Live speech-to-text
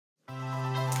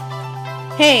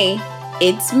Hey,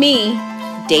 it's me,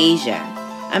 Deja.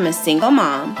 I'm a single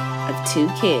mom of 2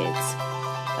 kids.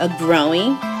 A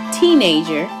growing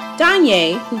teenager,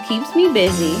 Danye, who keeps me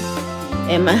busy,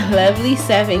 and my lovely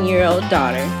 7-year-old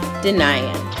daughter,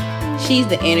 Denaya. She's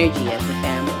the energy of the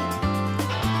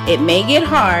family. It may get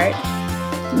hard,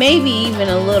 maybe even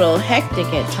a little hectic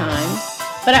at times,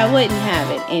 but I wouldn't have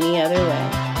it any other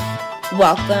way.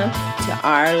 Welcome to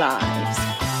our lives.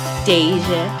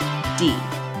 DejaD.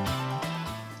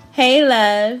 Hey,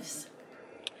 loves.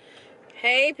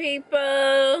 Hey,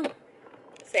 people.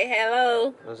 Say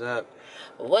hello. What's up?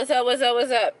 What's up, what's up,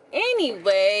 what's up?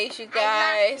 Anyways, you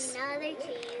guys. I lost another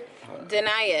tooth.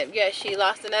 Denaya. Yeah, she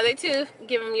lost another tooth.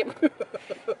 Give him your...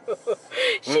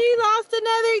 She lost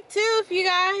another tooth, you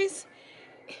guys.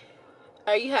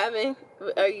 Are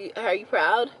you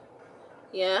proud?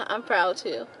 Yeah, I'm proud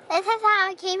too. This is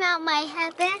how it came out my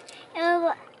headband.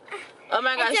 Oh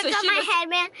my gosh, I so took she out my was...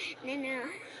 headband. No.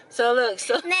 So look,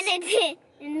 so... And then it hit.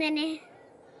 And then it...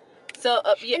 So,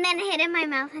 yeah. And then it hit in my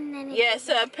mouth and then it... Yeah,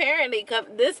 so apparently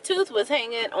this tooth was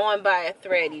hanging on by a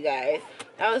thread, you guys.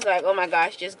 I was like, oh my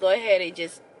gosh, just go ahead and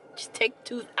just take the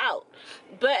tooth out.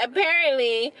 But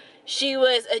apparently she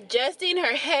was adjusting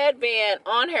her headband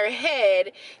on her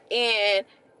head and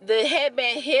the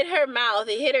headband hit her mouth,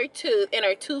 it hit her tooth, and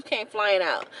her tooth came flying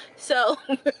out. So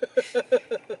her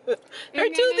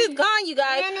tooth is gone, you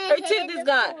guys. Her tooth is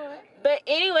gone. But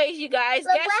anyways, you guys,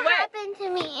 Look guess what happened to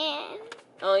me, Ann.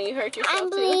 Oh, you hurt yourself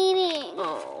I'm too? bleeding.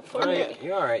 Oh, poor me.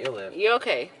 You're alright, you'll live. You're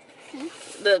okay.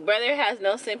 Look, brother has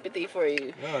no sympathy for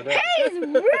you. No, Hey, it's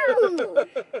rude.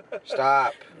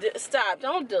 Stop. Stop.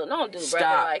 Don't do Stop.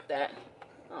 brother like that.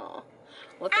 Oh.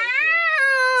 Well, thank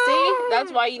you. See?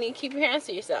 That's why you need to keep your hands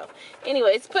to yourself.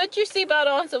 Anyways, put your seatbelt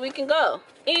on so we can go.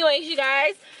 Anyways, you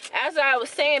guys, as I was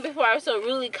saying before I was so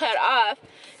rudely cut off,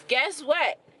 guess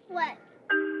what? What?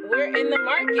 We're in the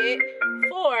market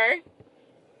for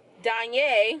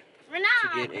Danye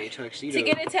To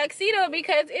get a tuxedo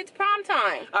because it's prom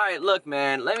time. Alright, look,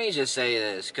 man, let me just say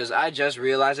this, because I just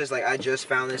realized this, like, I just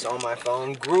found this on my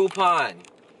phone. Groupon.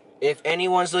 If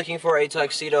anyone's looking for a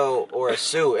tuxedo or a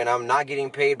suit, and I'm not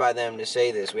getting paid by them to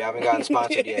say this, we haven't gotten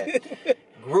sponsored yet,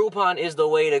 Groupon is the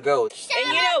way to go.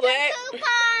 And you know what?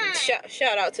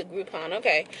 Shout out to Groupon,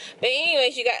 okay. But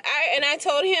anyways, you guys, I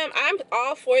told him I'm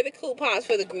all for the coupons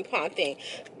for the Groupon thing.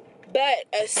 But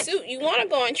a suit, you want to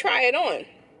go and try it on.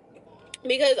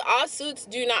 Because all suits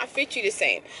do not fit you the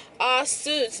same. All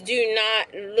suits do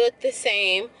not look the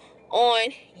same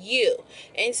on you.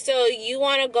 And so you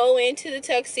want to go into the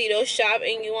tuxedo shop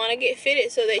and you want to get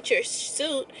fitted so that your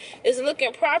suit is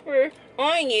looking proper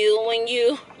on you when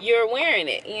you're wearing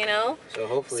it, you know?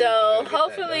 So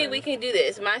hopefully we can do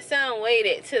this. My son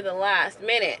waited to the last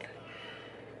minute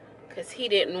because he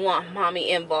didn't want mommy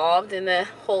involved in the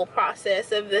whole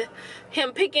process of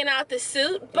him picking out the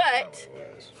suit, but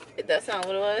that's not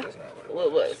what it was.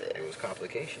 What was it? It was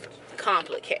complications.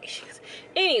 Complications.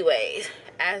 Anyways,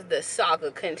 as the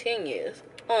saga continues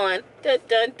on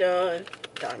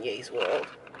Danye's World.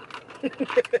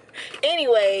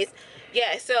 Anyways,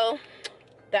 yeah, so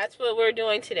that's what we're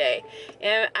doing today.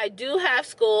 And I do have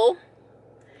school.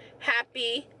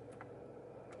 Happy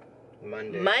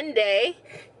Monday.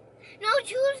 No,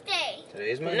 Tuesday.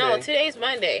 Today's Monday. No, today's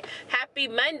Monday. Happy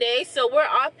Monday. So we're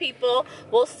off, people.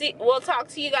 We'll talk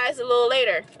to you guys a little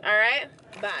later. All right?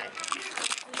 Bye.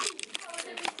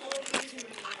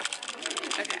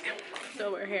 Okay.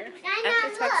 So we're here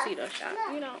at the tuxedo shop.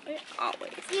 You know, it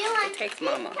always takes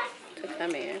mama to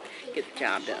come in, get the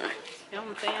job done. You know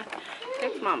what I'm saying? It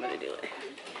takes mama to do it.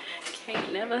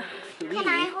 Can't never leave. Can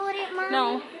I hold it, Mom?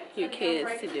 No, your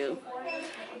kids to do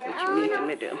what you need them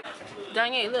to do.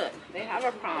 Danye, look, they have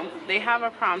a prom. They have a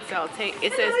prom sale.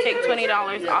 It says take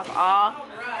 $20 off all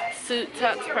suit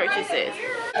tux purchases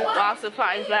while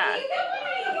supplies last.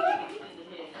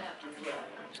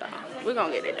 So we're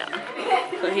gonna get it done.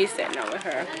 So he's sitting over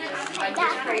her,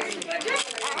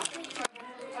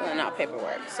 filling out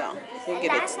paperwork. So we'll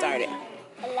get it started.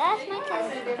 I lost my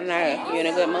tuxedo. I know, you in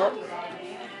a good mood?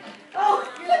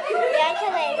 Let's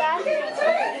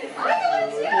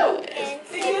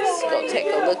go take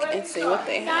a look and see what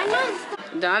they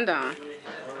have. Don.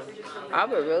 I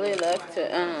would really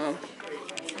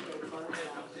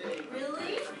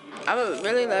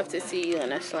love to see you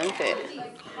in a slim fit.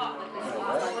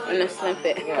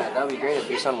 Yeah, that would be great if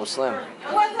your son was slim.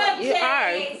 You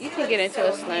are. You can get into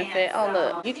a slim fit. Oh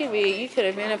look, you could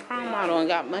have been a prom model and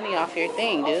got money off your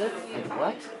thing, dude.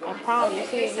 What? A prom. You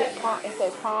see, it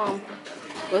says prom.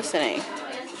 Listening.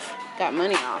 Got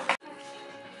money off.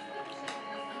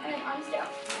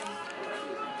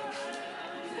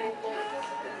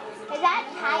 Is that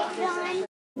tight, John?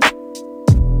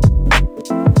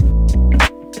 Dang,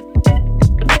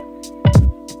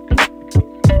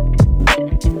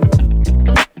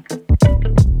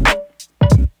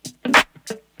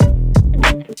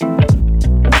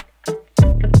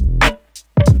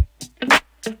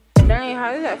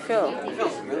 how does that feel? It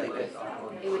feels really good.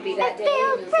 It would be that day.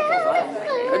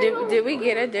 Did we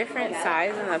get a different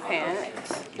size in the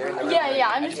pants?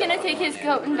 Yeah. I'm just gonna take his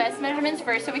coat and vest measurements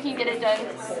first so we can get it done.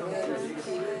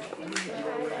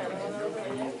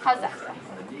 How's that?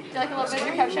 Do you like a little bit of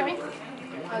your coat showing?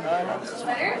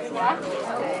 Better? Yeah?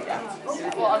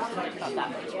 Well, obviously it's not that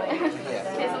much, but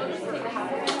okay, so we'll just take half.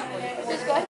 Just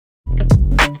go ahead.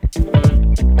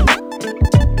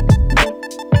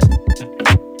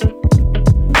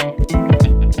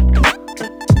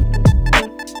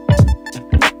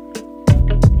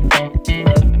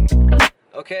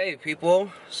 Okay,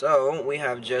 people, so we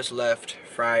have just left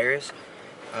Friars.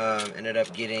 Ended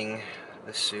up getting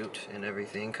the suit and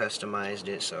everything, customized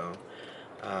it, so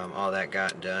all that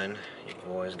got done. Your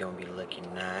boy's gonna be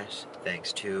looking nice,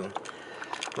 thanks to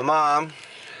my mom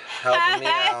helping me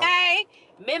out. Hey,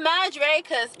 MeDeijaD,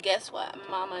 cause guess what?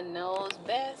 Mama knows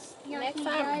best. Next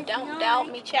time, don't doubt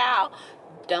me, child.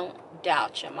 Don't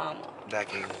doubt your mama. That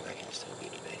can still be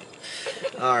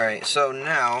debated. Alright, so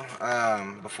now,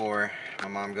 before my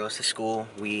mom goes to school,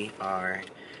 we are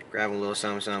grabbing a little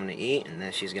something to eat, and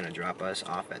then she's gonna drop us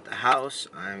off at the house.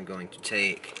 I'm going to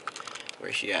take,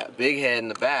 where's she at? Big Head in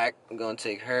the back. I'm gonna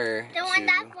take her The one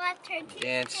that lost her teeth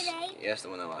dance. today. Yes, the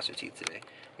one that lost her teeth today.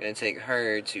 I'm gonna take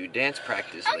her to dance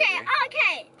practice Okay, later.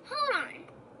 hold on.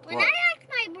 When What? I asked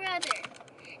my brother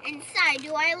inside,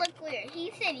 do I look weird?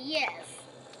 He said yes.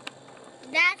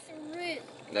 That's rude.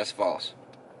 That's false.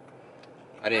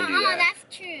 I didn't do that. That's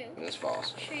true. That's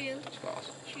false. True. It's false.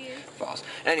 True. False.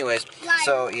 Anyways, Liar.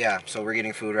 so yeah, so we're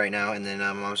getting food right now, and then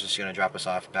mom's just gonna drop us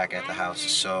off back at the house.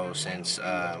 So since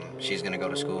she's gonna go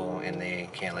to school and they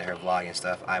can't let her vlog and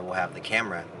stuff, I will have the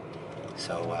camera.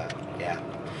 So yeah.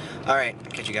 All right,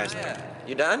 catch you guys later.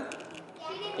 You done?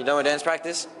 You done with dance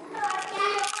practice?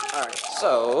 All right.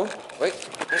 So wait.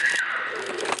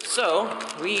 So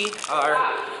we are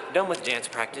done with dance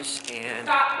practice, and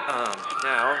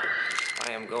now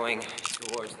I am going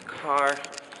towards the car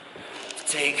to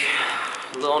take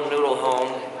little Noodle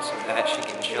home so that she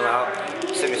can chill out,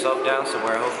 sit herself down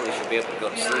somewhere. Hopefully she'll be able to go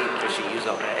to sleep because she used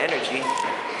all that energy.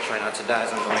 Try not to die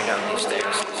as I'm going down these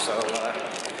stairs. So,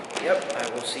 yep, I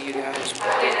will see you guys when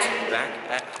I get back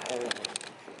at home.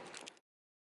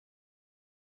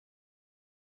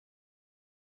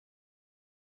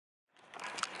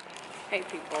 Hey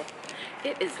people,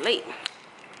 it is late.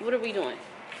 What are we doing?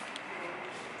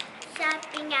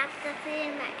 Shopping at the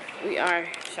food market. We are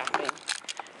shopping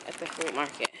at the food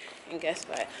market. And guess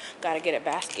what? Gotta get a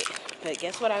basket. But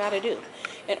guess what I gotta do?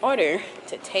 In order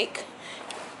to take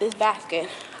this basket,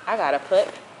 I gotta put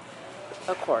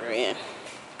a quarter in.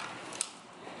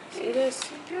 See this?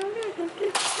 It's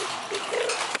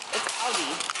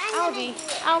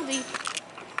Aldi.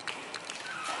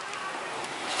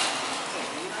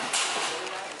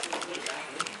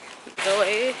 The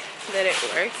way that it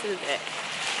works is that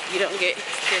you don't get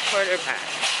your quarter back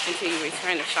until you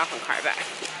return the shopping cart back,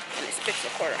 and it spits the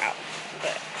quarter out.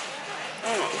 But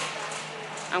I don't know.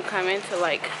 I'm coming to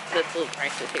like the food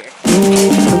prices here.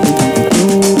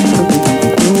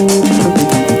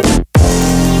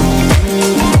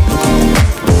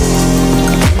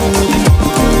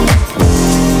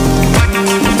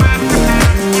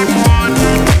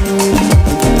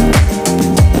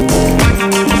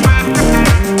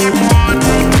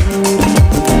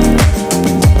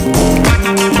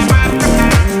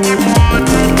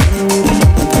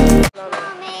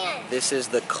 This is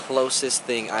the closest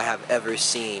thing I have ever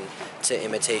seen to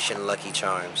imitation Lucky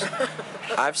Charms.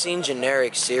 I've seen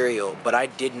generic cereal, but I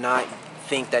did not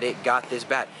think that it got this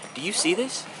bad. Do you see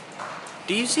this?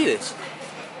 Do you see this?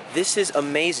 This is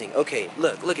amazing. Okay,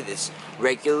 look at this.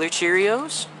 Regular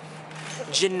Cheerios,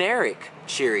 generic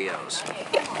Cheerios,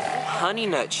 Honey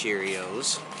Nut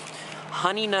Cheerios,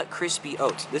 Honey Nut Crispy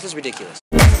Oats. This is ridiculous.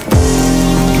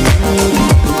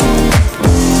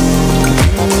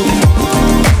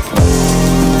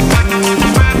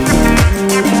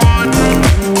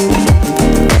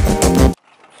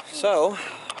 So,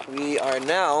 we are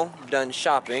now done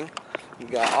shopping. We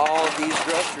got all of these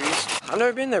groceries. I've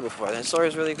never been there before. That store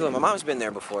is really cool. My mom's been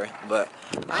there before, but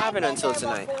I haven't until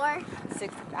tonight. $60,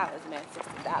 man,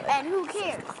 $60. And who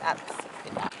cares?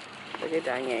 $60. Look at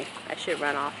Danye. I should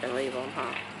run off and leave him,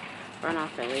 huh? Run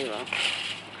off and leave him.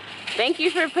 Thank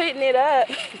you for putting it up.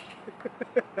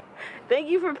 Thank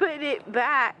you for putting it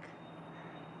back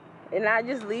and not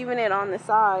just leaving it on the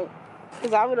side,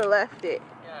 because I would have left it.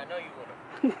 Yeah, I know you would have.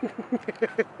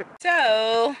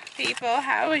 So, people,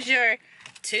 how was your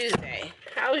Tuesday?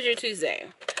 How was your Tuesday?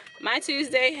 My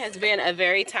Tuesday has been a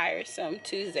very tiresome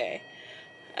Tuesday.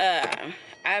 I'm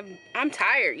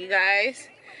tired, you guys,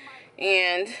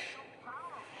 and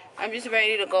I'm just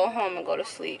ready to go home and go to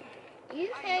sleep.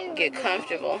 Get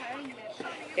comfortable.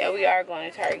 Yeah, we are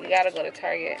going to Target. We gotta go to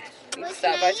Target. We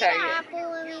stop by Target.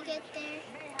 Apple when we get there.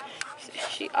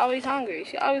 She always hungry.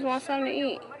 She always wants something to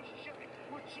eat.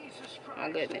 My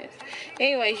goodness.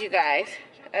 Anyways, you guys,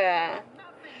 I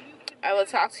will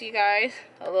talk to you guys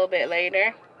a little bit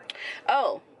later.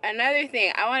 Oh, another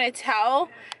thing. I want to tell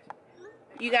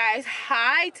you guys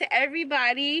hi to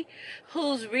everybody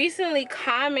who's recently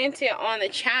commented on the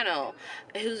channel,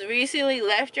 who's recently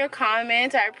left your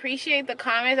comments. I appreciate the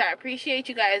comments. I appreciate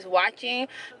you guys watching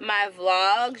my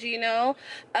vlogs. You know,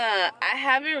 I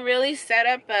haven't really set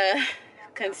up a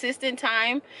consistent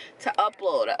time to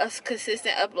upload, a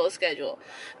consistent upload schedule,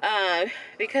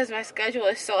 because my schedule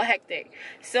is so hectic.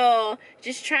 So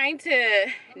just trying to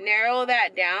narrow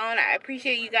that down. I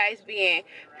appreciate you guys being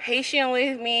patient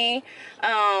with me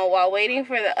while waiting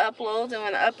for the uploads, and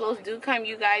when the uploads do come,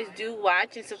 you guys do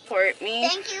watch and support me.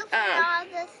 Thank you for all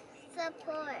the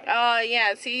support. Oh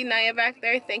yeah, see, Naya back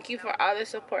there, thank you for all the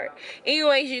support.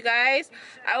 Anyways, you guys,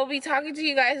 I will be talking to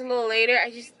you guys a little later. I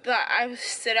just thought I would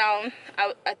sit down.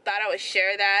 I thought I would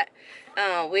share that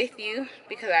with you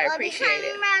because I appreciate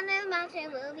it.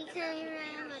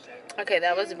 Okay,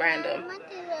 that was random.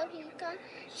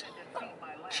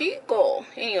 Chico.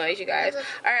 Anyways, you guys.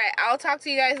 Alright, I'll talk to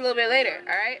you guys a little bit later.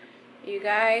 Alright? You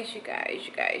guys.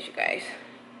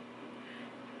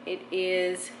 It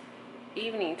is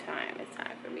evening time. It's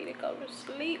time for me to go to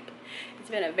sleep. It's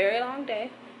been a very long day.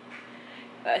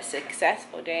 A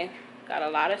successful day. Got a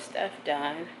lot of stuff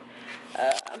done.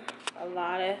 A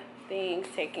lot of things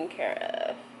taken care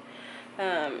of.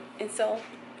 And so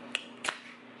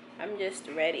I'm just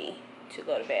ready to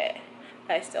go to bed.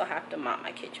 I still have to mop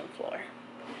my kitchen floor.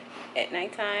 At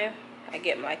nighttime, I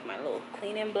get like my little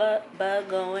cleaning bug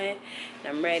going, and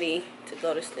I'm ready to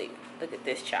go to sleep. Look at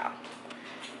this child.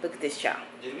 Look at this child.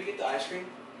 Did we get the ice cream?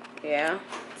 Yeah,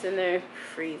 it's in the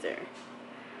freezer.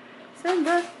 It's in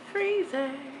the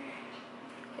freezer.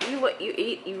 You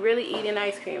eat? You really eating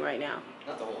ice cream right now?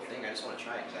 Not the whole thing. I just want to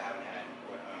try it because I haven't had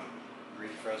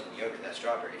Greek frozen yogurt. That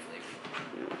strawberry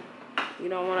flavor. You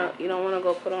don't wanna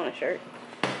go put on a shirt.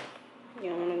 You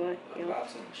don't wanna go. I'm about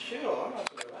to chill. I'm about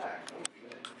to relax. I'm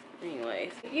good.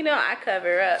 Anyways, you know I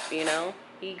cover up. You know,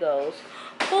 he goes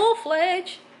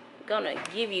full-fledged. Gonna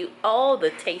give you all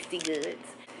the tasty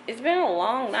goods. It's been a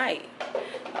long night,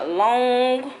 a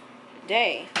long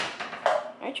day.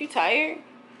 Aren't you tired?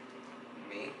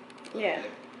 Me? Yeah.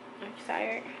 Aren't you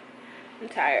tired? I'm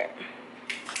tired.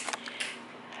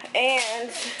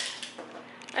 And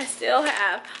I still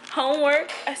have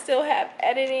homework. I still have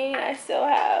editing. I still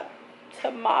have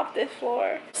to mop this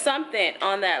floor. Something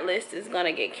on that list is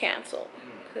gonna get canceled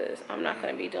because I'm not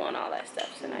gonna be doing all that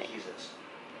stuff tonight. Jesus.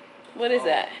 What is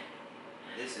that?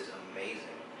 This is amazing.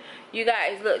 You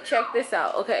guys, look, check this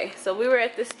out. Okay, so we were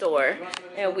at the store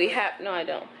and we no, I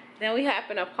don't. Then we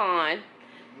happened upon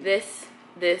this.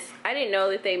 I didn't know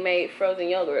that they made frozen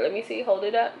yogurt. Let me see. Hold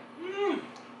it up.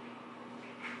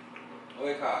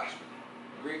 Oikos.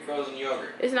 Greek frozen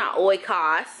yogurt. It's not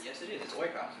oikos. Yes, it is. It's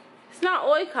oikos. It's not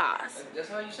oikos. That's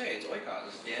how you say it. It's oikos.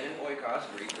 It's Dannon oikos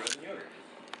Greek frozen yogurt.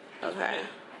 Okay.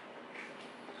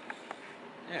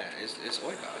 Yeah, it's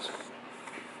oikos.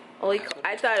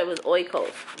 I thought it was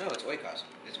oikos. No, it's oikos.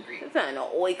 It's Greek. It's not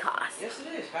no oikos. Yes,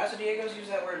 it is. Pastor Diego's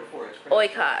used that word before. It's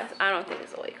Oikos. I don't think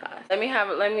it's oikos. Let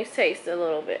me taste a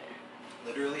little bit.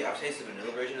 Literally, I've tasted the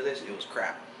vanilla version of this. It was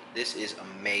crap. This is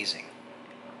amazing.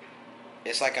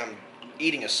 It's like I'm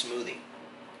eating a smoothie.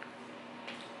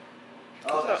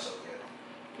 Oh, that's so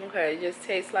good. Okay, it just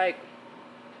tastes like.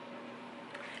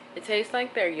 It tastes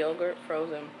like their yogurt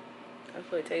frozen. That's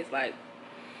what it tastes like.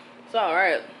 It's all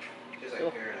right. It's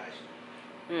like paradise.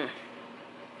 Oh,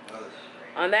 this is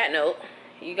great. On that note,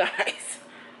 you guys.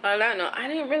 On that note, I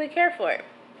didn't really care for it.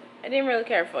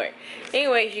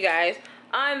 Anyways, you guys.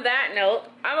 On that note,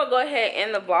 I'm going to go ahead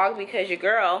and end the vlog because your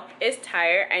girl is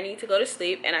tired. I need to go to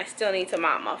sleep and I still need to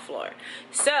mop my floor.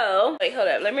 So, wait, hold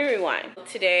up. Let me rewind.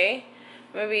 Today,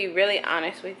 I'm going to be really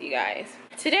honest with you guys.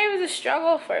 Today was a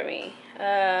struggle for me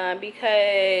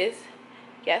because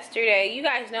yesterday, you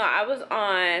guys know I was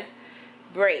on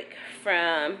break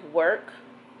from work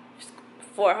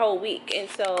for a whole week. And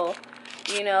so,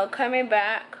 you know, coming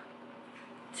back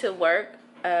to work,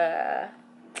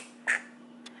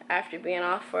 after being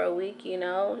off for a week, you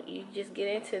know, you just get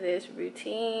into this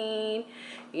routine,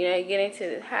 you know, you get into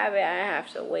this habit. I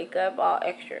have to wake up all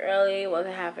extra early,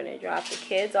 wasn't having to drop the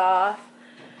kids off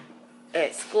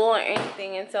at school or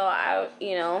anything until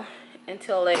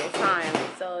until later time.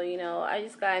 So, you know, I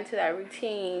just got into that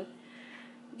routine,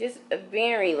 just of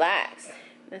being relaxed.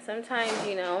 And sometimes,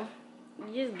 you know,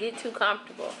 you just get too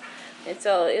comfortable. And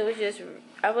so it was just,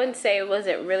 I wouldn't say it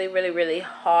wasn't really, really, really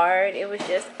hard. It was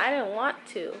just, I didn't want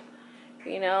to,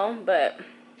 you know. But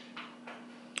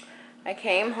I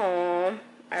came home,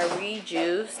 I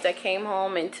rejuiced. I came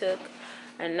home and took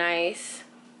a nice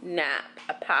nap.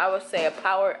 I would say a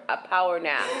power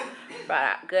nap for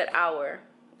a good hour.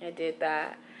 I did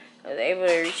that. I was able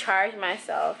to recharge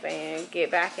myself and get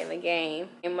back in the game.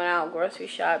 And went out grocery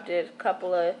shop, did a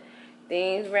couple of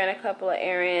things, ran a couple of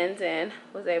errands, and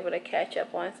was able to catch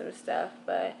up on some stuff.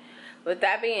 But with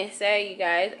that being said, you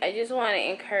guys, I just want to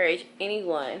encourage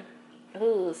anyone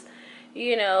who's,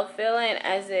 you know, feeling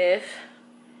as if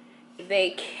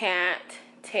they can't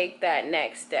take that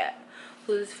next step,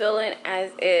 who's feeling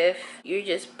as if you're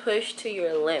just pushed to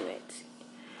your limits.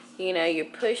 You know, you're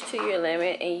pushed to your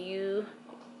limit and you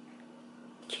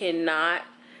cannot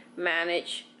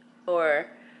manage or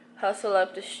hustle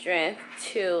up the strength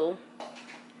to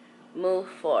move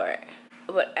forward.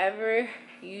 Whatever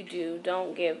you do,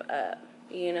 don't give up.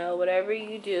 You know, whatever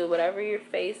you do, whatever you're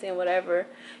facing, whatever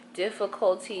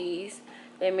difficulties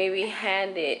that may be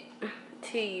handed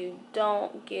to you,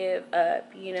 don't give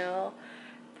up, you know.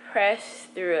 Press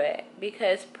through it,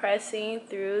 because pressing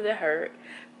through the hurt,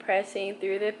 pressing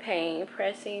through the pain,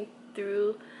 pressing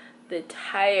through the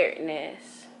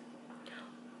tiredness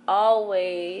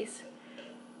always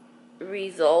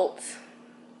results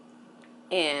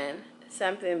in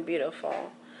something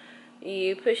beautiful.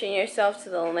 You pushing yourself to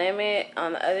the limit,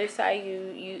 on the other side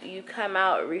you come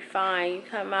out refined, you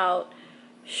come out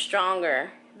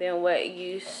stronger than what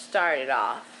you started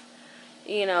off,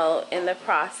 you know, in the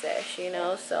process, you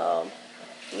know. So,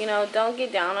 you know, don't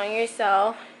get down on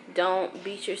yourself, don't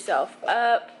beat yourself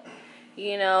up,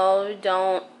 you know,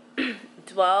 don't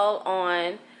dwell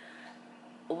on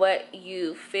what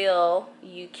you feel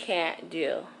you can't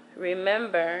do.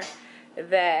 Remember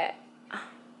that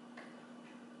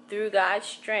through God's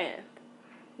strength,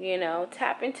 you know,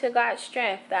 tap into God's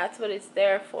strength. That's what it's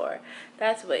there for.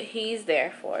 That's what He's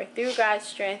there for. Through God's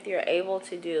strength, you're able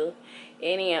to do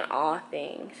any and all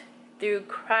things. Through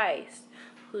Christ,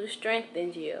 who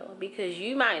strengthens you. Because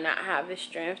you might not have the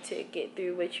strength to get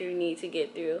through what you need to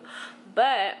get through,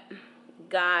 but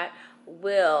God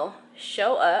will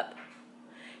show up,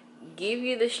 give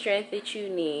you the strength that you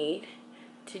need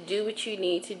to do what you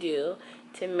need to do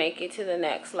to make it to the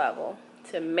next level,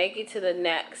 to make it to the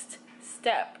next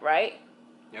step, right?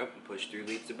 Yep, push through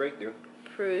leads to breakthrough.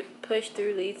 Push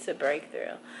through leads to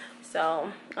breakthrough.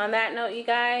 So, on that note, you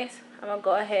guys, I'm going to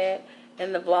go ahead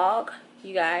in the vlog.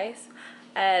 You guys,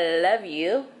 I love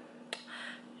you.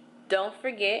 Don't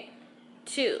forget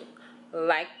to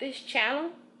like this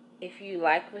channel if you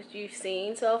like what you've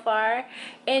seen so far.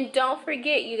 And don't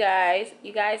forget, you guys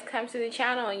come to the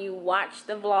channel and you watch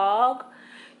the vlog.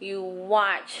 You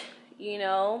watch, you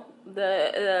know,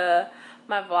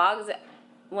 my vlogs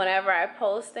whenever I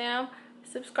post them.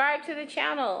 Subscribe to the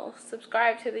channel.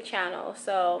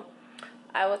 So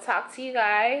I will talk to you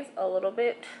guys a little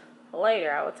bit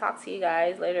later. I will talk to you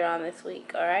guys later on this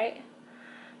week, alright?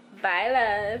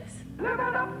 Bye,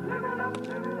 loves.